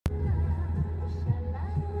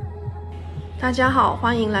大家好，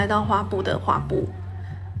欢迎来到花布的花布。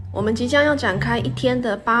我们即将要展开1天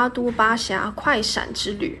的巴都巴辖快闪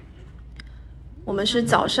之旅。我们是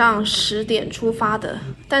早上10点出发的，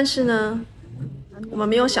但是呢，我们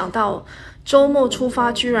没有想到周末出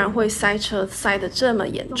发居然会塞车，塞得这么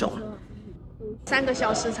严重。3个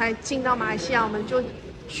小时才进到马来西亚，我们就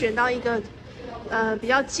选到一个比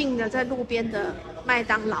较近的，在路边的麦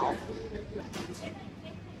当劳。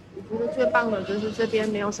我觉得最棒的就是这边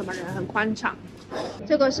没有什么人，很宽敞。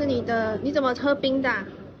这个是你的，你怎么喝冰的啊？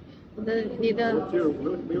你的，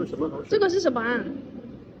没有什么好。这个是什么啊？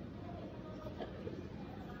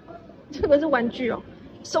这个是玩具哦，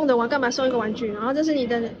送的玩干嘛送一个玩具？然后这是你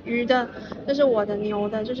的鱼的，这是我的牛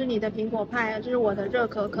的，这是你的苹果派，这是我的热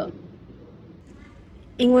可可。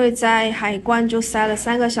因为在海关就塞了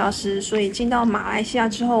3个小时，所以进到马来西亚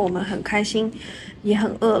之后，我们很开心，也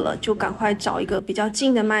很饿了，就赶快找一个比较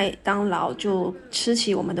近的麦当劳，就吃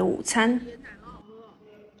起我们的午餐。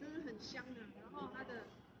就是很香的，然后它的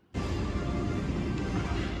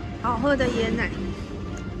好喝的椰奶，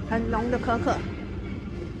很浓的可可。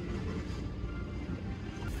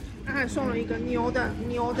他还送了一个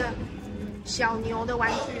小牛的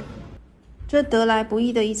玩具。这得来不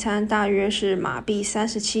易的一餐大约是马币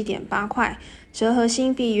37.8块，折合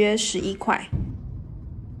新币约11块。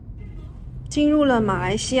进入了马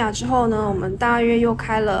来西亚之后呢，我们大约又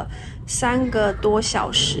开了3个多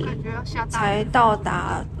小时，才到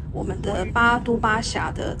达我们的巴都巴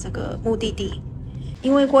辖的这个目的地。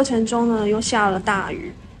因为过程中呢又下了大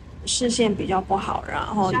雨，视线比较不好，然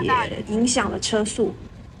后也影响了车速。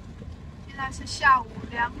现在是下午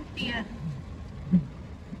2点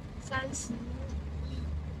30。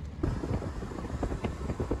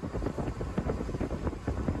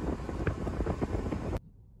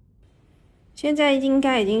现在应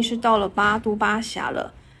该已经是到了巴都巴辖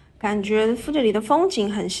了，感觉这里的风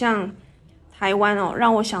景很像台湾哦，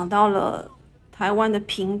让我想到了台湾的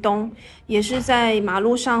屏东，也是在马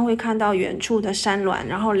路上会看到远处的山峦，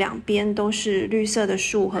然后两边都是绿色的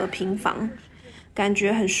树和平房，感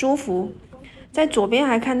觉很舒服。在左边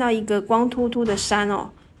还看到一个光秃秃的山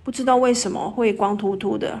哦，不知道为什么会光秃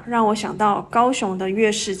秃的，让我想到高雄的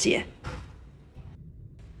月世界。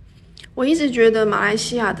我一直觉得马来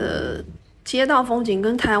西亚的街道风景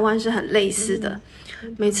跟台湾是很类似的，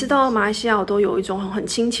每次到马来西亚我都有一种很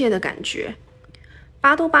亲切的感觉。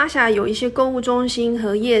巴都巴辖有一些购物中心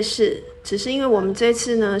和夜市，只是因为我们这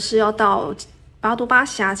次呢是要到巴都巴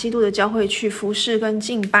辖基督的教会去服侍跟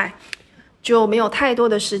敬拜，就没有太多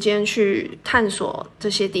的时间去探索这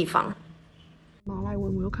些地方。马来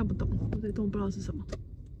文我又看不懂，这个都不知道是什么。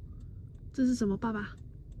这是什么？爸爸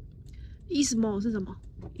 ？Ismail 是什么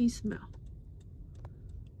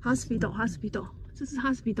 ？Ismail。Hospital， 这是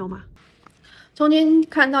hospital 吗？中间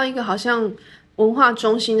看到一个好像文化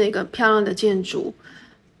中心的一个漂亮的建筑，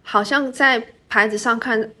好像在牌子上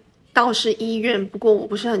看到是医院，不过我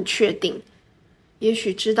不是很确定，也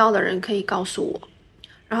许知道的人可以告诉我。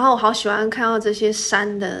然后我好喜欢看到这些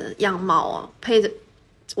山的样貌哦，配着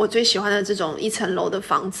我最喜欢的这种1层楼的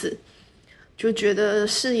房子，就觉得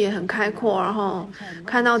视野很开阔，然后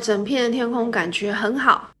看到整片的天空，感觉很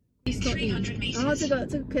好。然后这个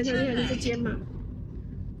Katerina 就是这间嘛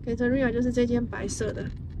 ，Katerina 就是这间白色的。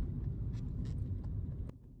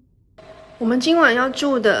我们今晚要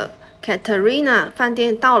住的 Katerina 饭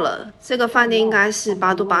店到了，这个饭店应该是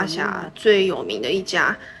巴都巴辖最有名的一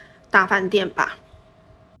家大饭店吧。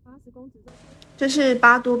这是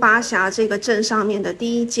巴都巴辖这个镇上面的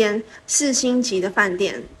第1间4星级的饭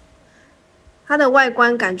店，它的外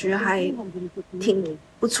观感觉还挺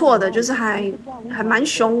不错的，就是还蛮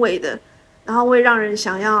雄伟的，然后会让人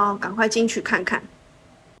想要赶快进去看看。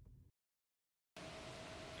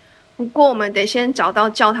不过我们得先找到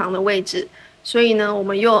教堂的位置，所以呢，我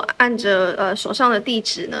们又按着手上的地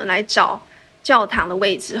址呢来找教堂的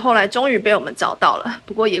位置，后来终于被我们找到了，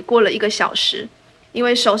不过也过了1个小时，因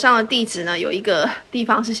为手上的地址呢有一个地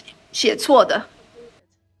方是写错的。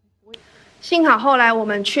幸好后来我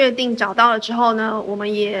们确定找到了之后呢，我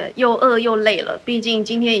们也又饿又累了，毕竟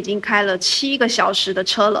今天已经开了7个小时的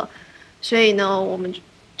车了，所以呢，我们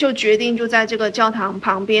就决定就在这个教堂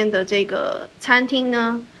旁边的这个餐厅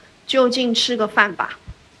呢，就近吃个饭吧。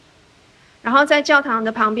然后在教堂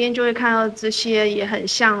的旁边就会看到这些也很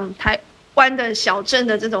像台湾的小镇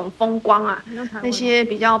的这种风光啊，那些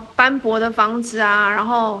比较斑驳的房子啊，然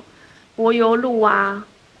后柏油路啊。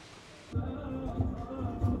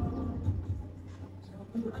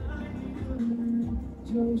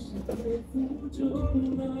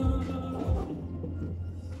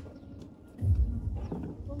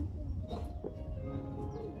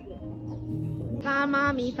妈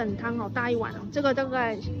妈米粉汤好大一碗哦，这个大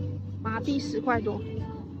概马币10块多，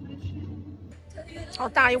好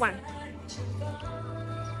大一碗。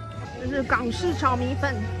这是港式炒米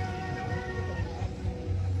粉，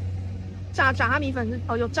炸米粉是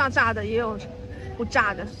有炸的，也有不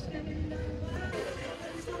炸的。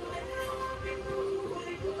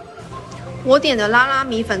我点的拉拉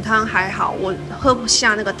米粉汤还好，我喝不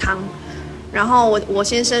下那个汤。然后我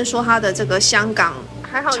先生说他的这个香港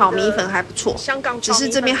炒米粉还不错，只是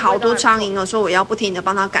这边好多苍蝇哦，所以我要不停的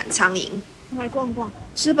帮他赶苍蝇。来逛逛。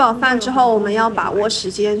吃饱饭之后，我们要把握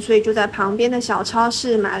时间，所以就在旁边的小超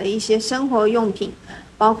市买了一些生活用品，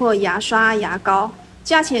包括牙刷、牙膏，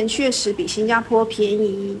价钱确实比新加坡便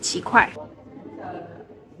宜几块。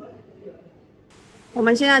我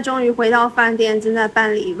们现在终于回到饭店，正在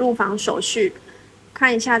办理入房手续。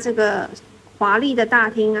看一下这个华丽的大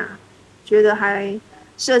厅啊，觉得还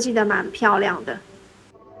设计的蛮漂亮的。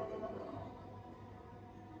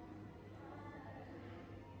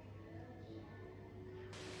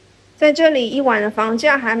在这里一晚的房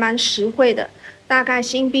价还蛮实惠的，大概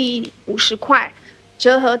新币50块，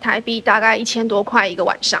折合台币大概1000多块一个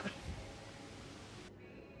晚上。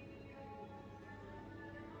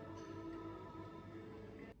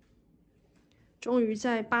终于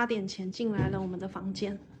在8点前进来了我们的房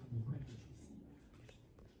间。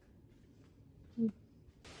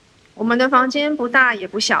我们的房间不大也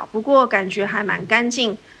不小，不过感觉还蛮干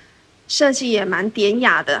净，设计也蛮典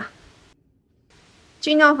雅的。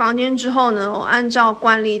进到房间之后呢，我按照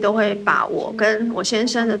惯例都会把我跟我先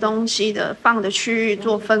生的东西的放的区域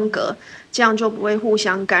做分隔，这样就不会互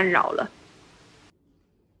相干扰了。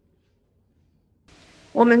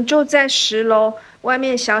我们就在10楼，外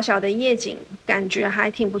面小小的夜景，感觉还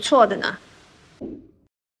挺不错的呢。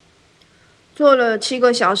坐了7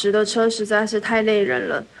个小时的车实在是太累人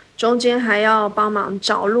了，中间还要帮忙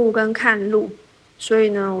找路跟看路，所以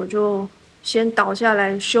呢，我就先倒下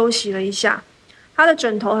来休息了一下。它的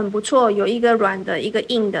枕头很不错，有一个软的，一个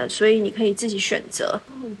硬的，所以你可以自己选择。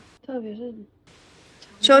特别是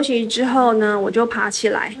休息之后呢，我就爬起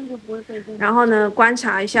来，然后呢，观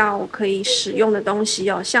察一下我可以使用的东西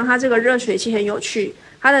哦。像它这个热水器很有趣，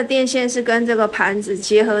它的电线是跟这个盘子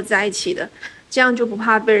结合在一起的，这样就不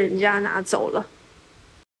怕被人家拿走了。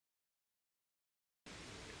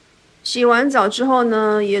洗完澡之后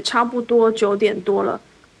呢，也差不多9点多了。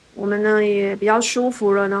我们呢也比较舒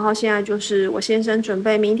服了，然后现在就是我先生准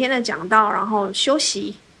备明天的讲道，然后休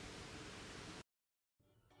息。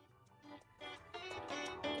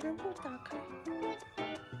全部打开，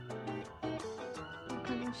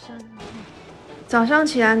看到山。早上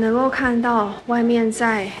起来能够看到外面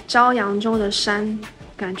在朝阳中的山，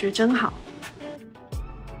感觉真好。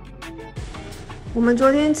我们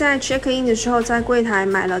昨天在 check in 的时候，在柜台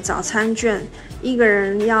买了早餐券，一个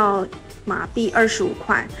人要马币25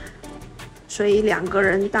块，所以2个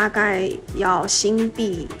人大概要新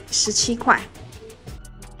币17块，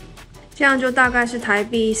这样就大概是台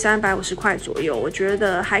币350块左右，我觉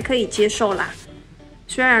得还可以接受啦。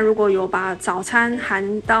虽然如果有把早餐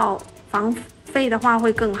含到房费的话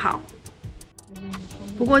会更好，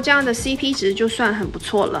不过这样的 CP 值就算很不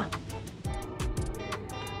错了。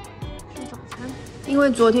因为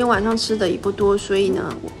昨天晚上吃的也不多，所以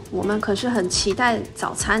呢，我们可是很期待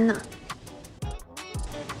早餐呢。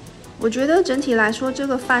我觉得整体来说，这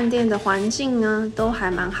个饭店的环境呢都还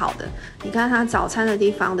蛮好的。你看它早餐的地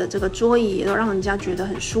方的这个桌椅也都让人家觉得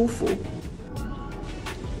很舒服，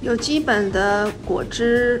有基本的果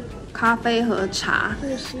汁、咖啡和茶，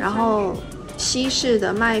然后西式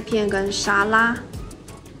的麦片跟沙拉、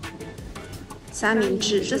三明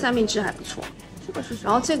治，这三明治还不错。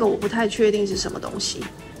然后这个我不太确定是什么东西，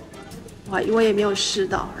我也没有试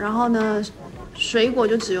到。然后呢，水果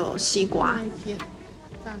就只有西瓜，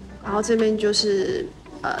然后这边就是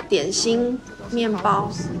点心、面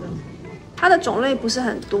包，它的种类不是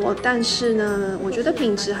很多，但是呢，我觉得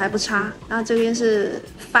品质还不差。那这边是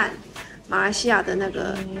饭，马来西亚的那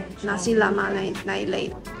个纳西拉玛那一类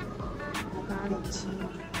的。咖喱鸡，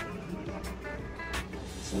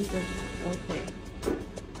鸡的火腿。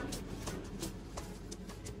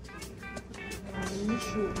马铃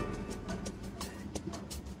薯，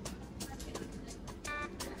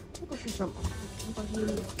这个是什么？这个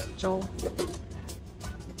是粥，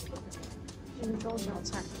新州小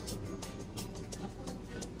菜，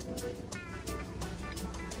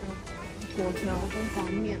粿条跟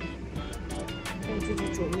黄面，还有自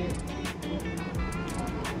己煮面。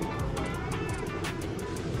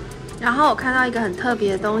然后我看到一个很特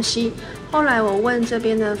别的东西，后来我问这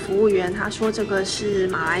边的服务员，他说这个是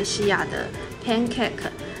马来西亚的 pancake，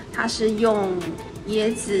 它是用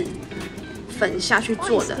椰子粉下去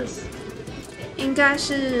做的。应该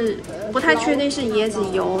是不太确定是椰子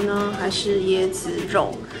油呢，还是椰子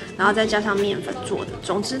肉，然后再加上面粉做的。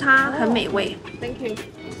总之它很美味。Thank you。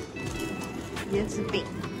椰子饼。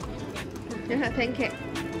Thank you。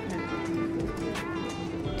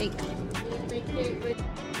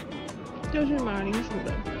就是马铃薯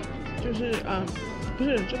的，就是不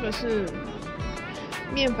是这个是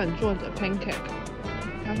面粉做的 pancake。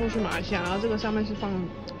他说是马来西亚，然后这个上面是放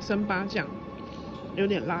生巴酱。有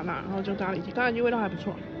点辣辣，然后就咖喱鸡，咖喱鸡味道还不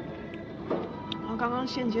错。然后刚刚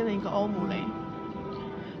现煎了一个欧姆雷，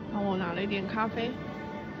然后我拿了一点咖啡。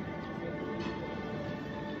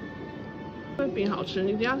这饼好吃，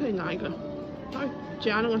你等一下可以拿一个，然后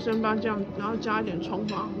加那个生巴酱，然后加一点葱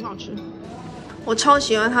花，很好吃。我超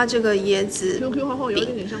喜欢它这个椰子 QQ 厚厚有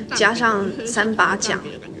点像加上三把酱，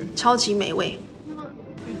超级美味。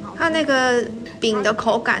它那个饼的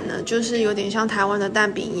口感呢，就是有点像台湾的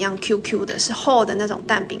蛋饼一样 QQ 的，是厚的那种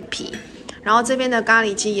蛋饼皮。然后这边的咖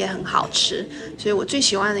喱鸡也很好吃，所以我最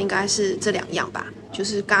喜欢的应该是这2样吧，就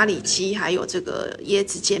是咖喱鸡还有这个椰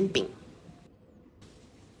子煎饼。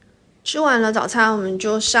吃完了早餐，我们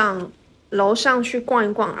就上楼上去逛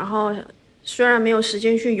一逛。然后虽然没有时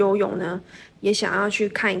间去游泳呢，也想要去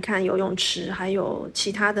看一看游泳池，还有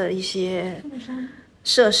其他的一些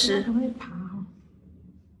设施。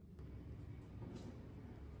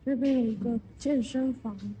这边有一个健身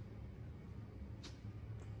房，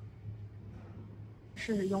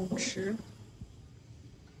是泳池，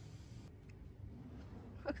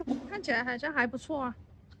看起来好像还不错啊，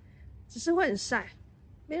只是会很晒，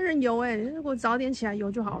没人游哎，如果早点起来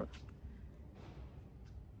游就好了。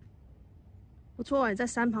不错哎，在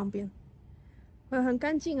山旁边，很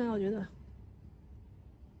干净啊，我觉得。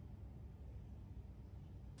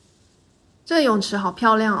这个泳池好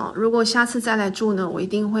漂亮哦！如果下次再来住呢，我一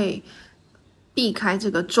定会避开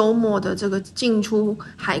这个周末的这个进出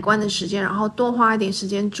海关的时间，然后多花一点时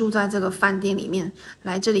间住在这个饭店里面，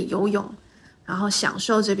来这里游泳，然后享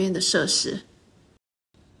受这边的设施。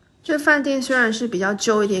这饭店虽然是比较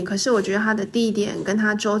旧一点，可是我觉得它的地点跟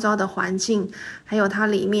它周遭的环境，还有它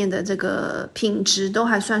里面的这个品质都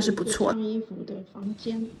还算是不错。烫衣服的房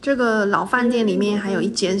间，这个老饭店里面还有一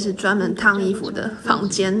间是专门烫衣服的房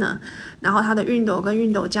间呢。然后它的熨斗跟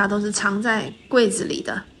熨斗架都是藏在柜子里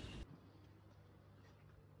的。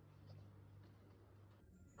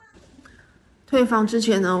退房之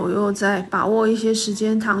前呢，我又再把握一些时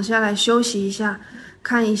间躺下来休息一下，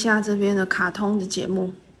看一下这边的卡通的节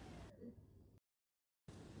目。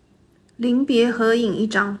临别合影一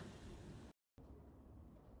张。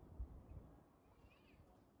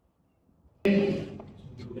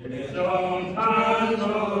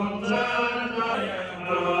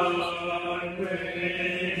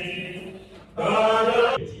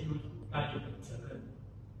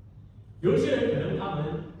有些人可能他们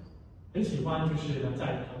很喜欢，就是在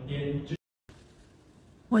旁边。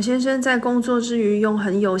我先生在工作之余，用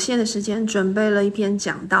很有限的时间准备了一篇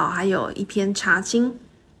讲道，还有一篇查经。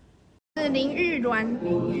是林玉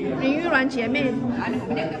鸾姐妹，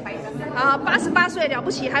啊，88岁了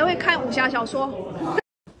不起，还会看武侠小说。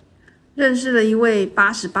认识了一位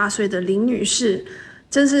88岁的林女士，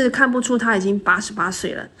真是看不出她已经88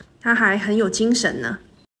岁了，她还很有精神呢。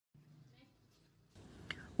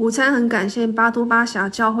午餐很感谢巴都巴峡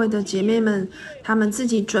教会的姐妹们，她们自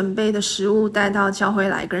己准备的食物带到教会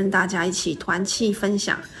来，跟大家一起团契分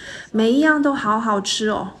享，每一样都好好吃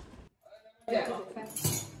哦。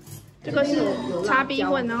这个是叉逼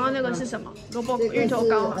混，然后那个是什么？芋头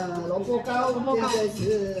糕。萝卜糕，这个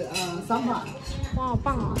是3把。哇，好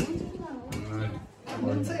棒哦！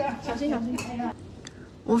小心小心。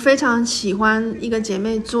我非常喜欢一个姐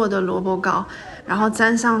妹做的萝卜糕，然后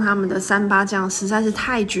沾上他们的三八酱，实在是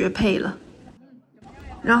太绝配了。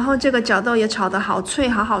然后这个角豆也炒得好脆，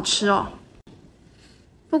好好吃哦。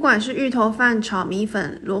不管是芋头饭、炒米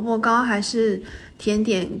粉、萝卜糕，还是甜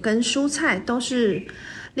点跟蔬菜，都是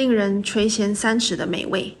令人垂涎3尺的美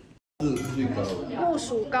味。木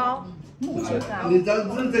薯糕，你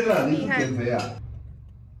这个你减肥啊？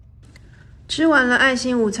吃完了爱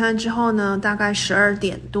心午餐之后呢，大概12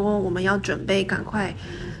点多，我们要准备赶快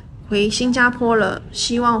回新加坡了。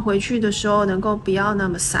希望回去的时候能够不要那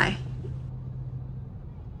么塞。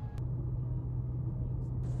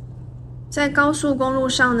在高速公路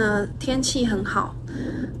上呢，天气很好，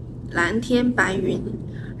蓝天白云，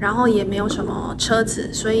然后也没有什么车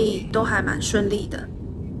子，所以都还蛮顺利的。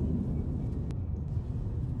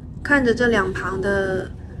看着这两旁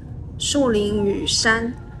的树林与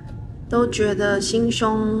山，都觉得心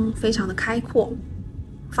胸非常的开阔，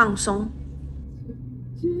放松。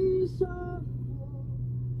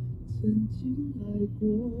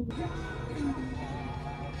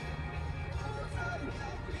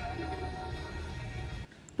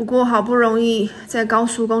不过好不容易在高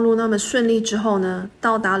速公路那么顺利之后呢，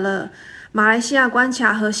到达了马来西亚关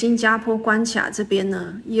卡和新加坡关卡这边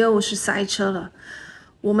呢，又是塞车了。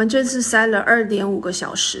我们这次塞了2.5个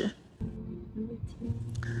小时，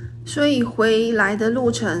所以回来的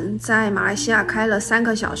路程在马来西亚开了3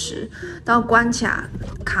个小时，到关卡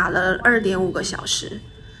卡了2.5个小时，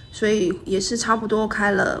所以也是差不多开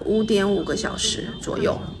了5.5个小时左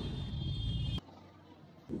右。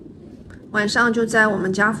晚上就在我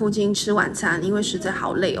们家附近吃晚餐，因为实在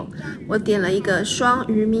好累哦。我点了一个双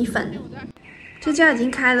鱼米粉，这家已经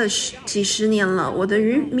开了几十年了。我的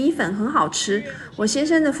鱼米粉很好吃，我先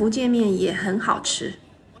生的福建面也很好吃。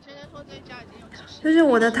就是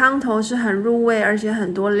我的汤头是很入味，而且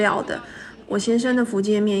很多料的。我先生的福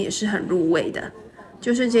建面也是很入味的，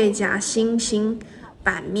就是这一家星星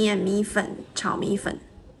板面米粉、炒米粉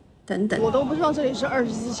等等。我都不知道这里是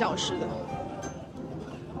24小时的。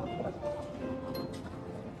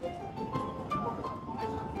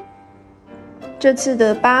这次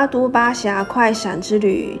的巴都巴峡快闪之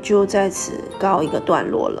旅就在此告一个段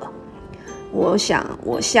落了。我想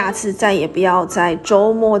我下次再也不要在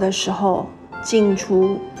周末的时候进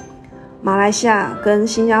出马来西亚跟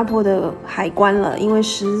新加坡的海关了，因为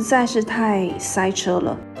实在是太塞车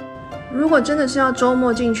了。如果真的是要周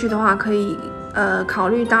末进去的话，可以考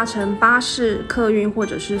虑搭乘巴士、客运或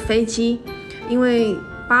者是飞机，因为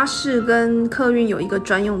巴士跟客运有一个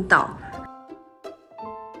专用道。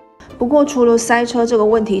不过除了塞车这个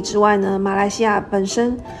问题之外呢，马来西亚本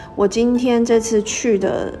身我今天这次去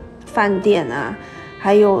的饭店啊，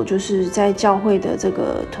还有就是在教会的这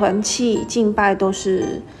个团契敬拜都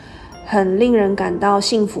是很令人感到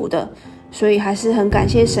幸福的，所以还是很感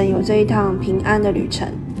谢神有这一趟平安的旅程。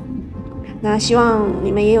那希望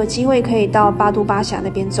你们也有机会可以到巴都巴峡那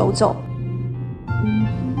边走走。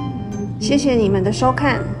谢谢你们的收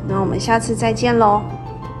看，那我们下次再见咯。